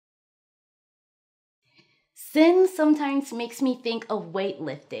Sin sometimes makes me think of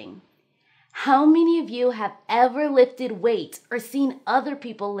weightlifting. How many of you have ever lifted weights or seen other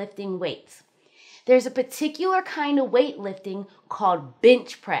people lifting weights? There's a particular kind of weightlifting called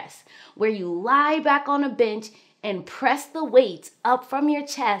bench press, where you lie back on a bench and press the weights up from your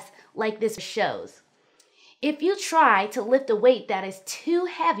chest like this shows. If you try to lift a weight that is too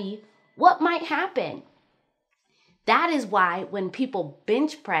heavy, what might happen? That is why when people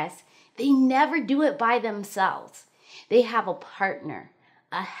bench press, they never do it by themselves. They have a partner,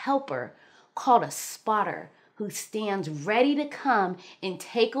 a helper called a spotter who stands ready to come and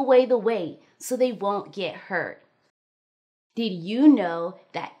take away the weight so they won't get hurt. Did you know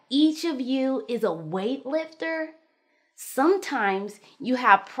that each of you is a weightlifter? Sometimes you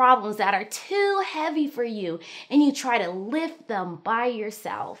have problems that are too heavy for you and you try to lift them by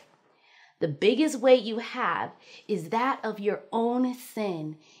yourself. The biggest weight you have is that of your own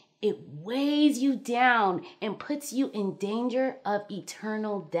sin. It weighs you down and puts you in danger of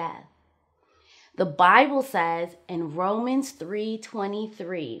eternal death. The Bible says in Romans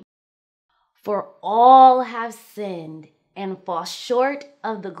 3:23, "For all have sinned and fall short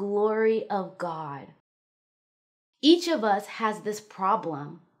of the glory of God." Each of us has this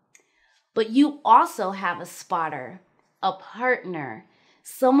problem, but you also have a spotter, a partner,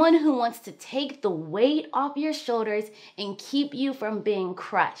 someone who wants to take the weight off your shoulders and keep you from being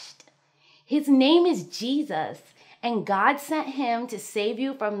crushed. His name is Jesus, and God sent him to save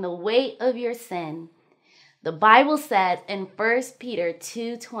you from the weight of your sin. The Bible says in 1 Peter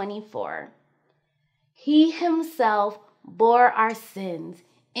 2:24, "He himself bore our sins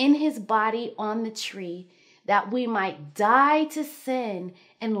in his body on the tree, that we might die to sin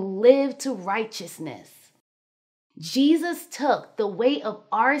and live to righteousness." Jesus took the weight of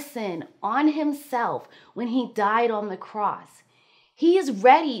our sin on himself when he died on the cross. He is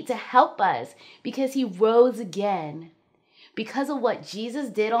ready to help us because he rose again. Because of what Jesus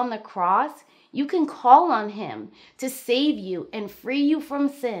did on the cross, you can call on him to save you and free you from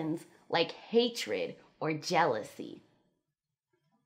sins like hatred or jealousy.